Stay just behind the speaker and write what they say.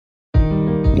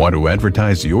Want to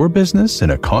advertise your business in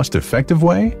a cost-effective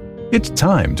way? It's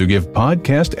time to give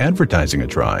podcast advertising a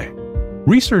try.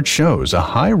 Research shows a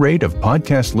high rate of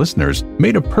podcast listeners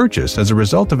made a purchase as a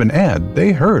result of an ad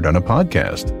they heard on a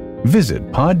podcast. Visit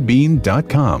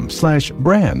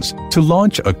podbean.com/brands to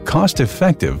launch a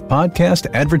cost-effective podcast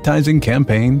advertising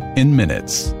campaign in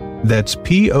minutes. That's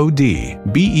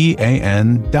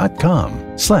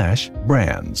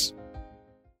podbean.com/brands.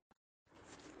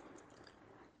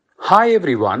 Hi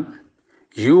everyone,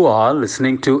 you are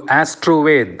listening to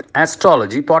AstroVed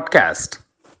Astrology Podcast.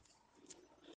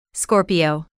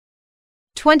 Scorpio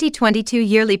 2022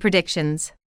 Yearly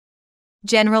Predictions.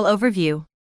 General Overview.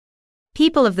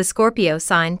 People of the Scorpio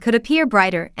sign could appear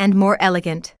brighter and more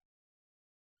elegant.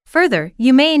 Further,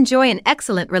 you may enjoy an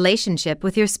excellent relationship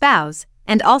with your spouse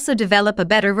and also develop a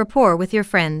better rapport with your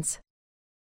friends.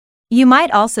 You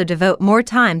might also devote more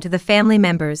time to the family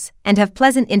members and have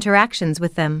pleasant interactions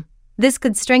with them. This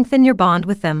could strengthen your bond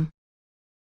with them.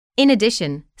 In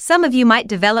addition, some of you might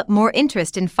develop more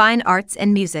interest in fine arts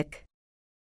and music.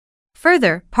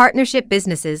 Further, partnership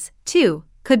businesses, too,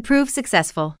 could prove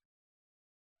successful.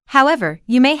 However,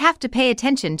 you may have to pay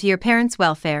attention to your parents'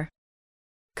 welfare.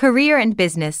 Career and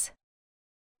business.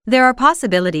 There are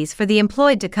possibilities for the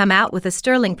employed to come out with a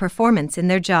sterling performance in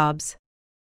their jobs.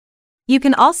 You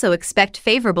can also expect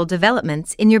favorable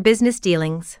developments in your business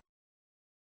dealings.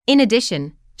 In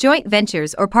addition, joint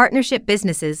ventures or partnership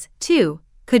businesses, too,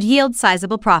 could yield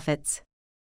sizable profits.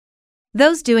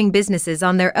 Those doing businesses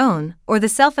on their own or the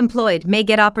self-employed may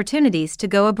get opportunities to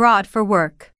go abroad for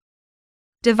work.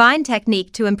 Divine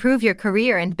technique to improve your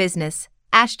career and business,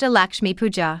 Ashta Lakshmi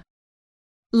Puja.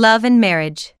 Love and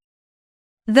marriage.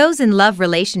 Those in love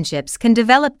relationships can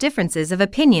develop differences of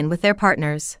opinion with their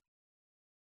partners.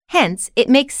 Hence, it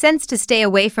makes sense to stay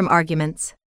away from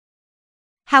arguments.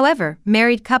 However,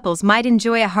 married couples might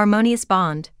enjoy a harmonious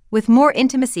bond, with more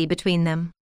intimacy between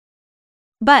them.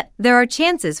 But there are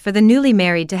chances for the newly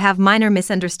married to have minor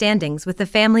misunderstandings with the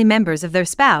family members of their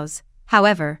spouse,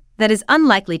 however, that is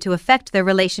unlikely to affect their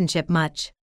relationship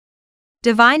much.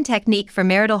 Divine technique for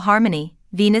marital harmony,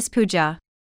 Venus Puja.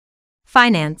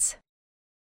 Finance.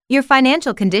 Your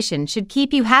financial condition should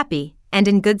keep you happy and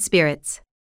in good spirits.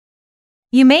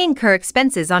 You may incur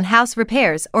expenses on house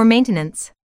repairs or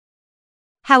maintenance.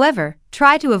 However,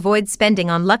 try to avoid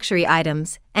spending on luxury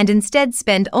items and instead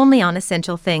spend only on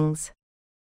essential things.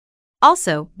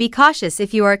 Also, be cautious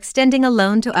if you are extending a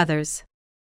loan to others.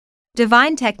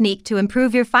 Divine technique to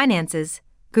improve your finances,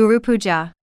 Guru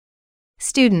Puja.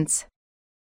 Students.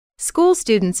 School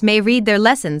students may read their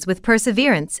lessons with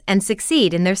perseverance and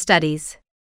succeed in their studies.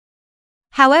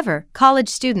 However, college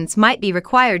students might be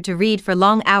required to read for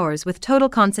long hours with total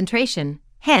concentration,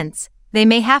 hence, they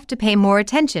may have to pay more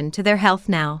attention to their health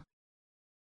now.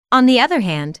 On the other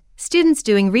hand, students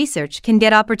doing research can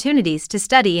get opportunities to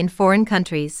study in foreign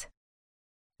countries.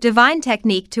 Divine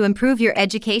technique to improve your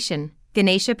education,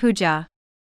 Ganesha Puja.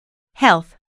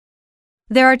 Health.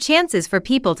 There are chances for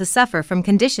people to suffer from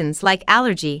conditions like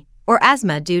allergy or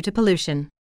asthma due to pollution.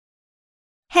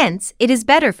 Hence, it is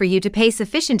better for you to pay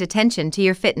sufficient attention to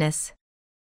your fitness.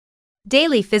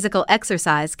 Daily physical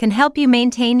exercise can help you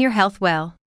maintain your health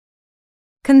well.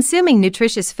 Consuming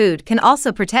nutritious food can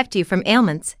also protect you from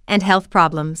ailments and health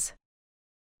problems.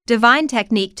 Divine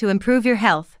technique to improve your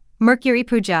health, Mercury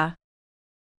Puja.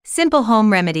 Simple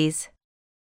home remedies.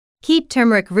 Keep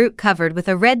turmeric root covered with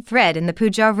a red thread in the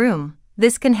puja room.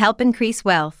 This can help increase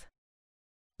wealth.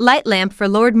 Light lamp for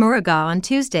Lord Muruga on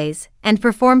Tuesdays and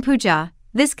perform puja.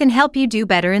 This can help you do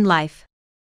better in life.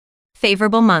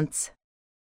 Favorable months.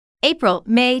 April,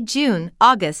 May, June,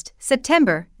 August,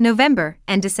 September, November,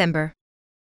 and December.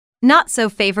 Not so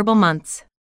favorable months.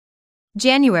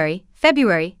 January,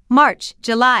 February, March,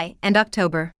 July, and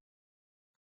October.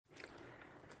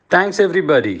 Thanks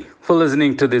everybody for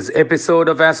listening to this episode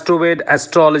of AstroVed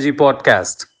Astrology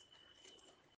Podcast.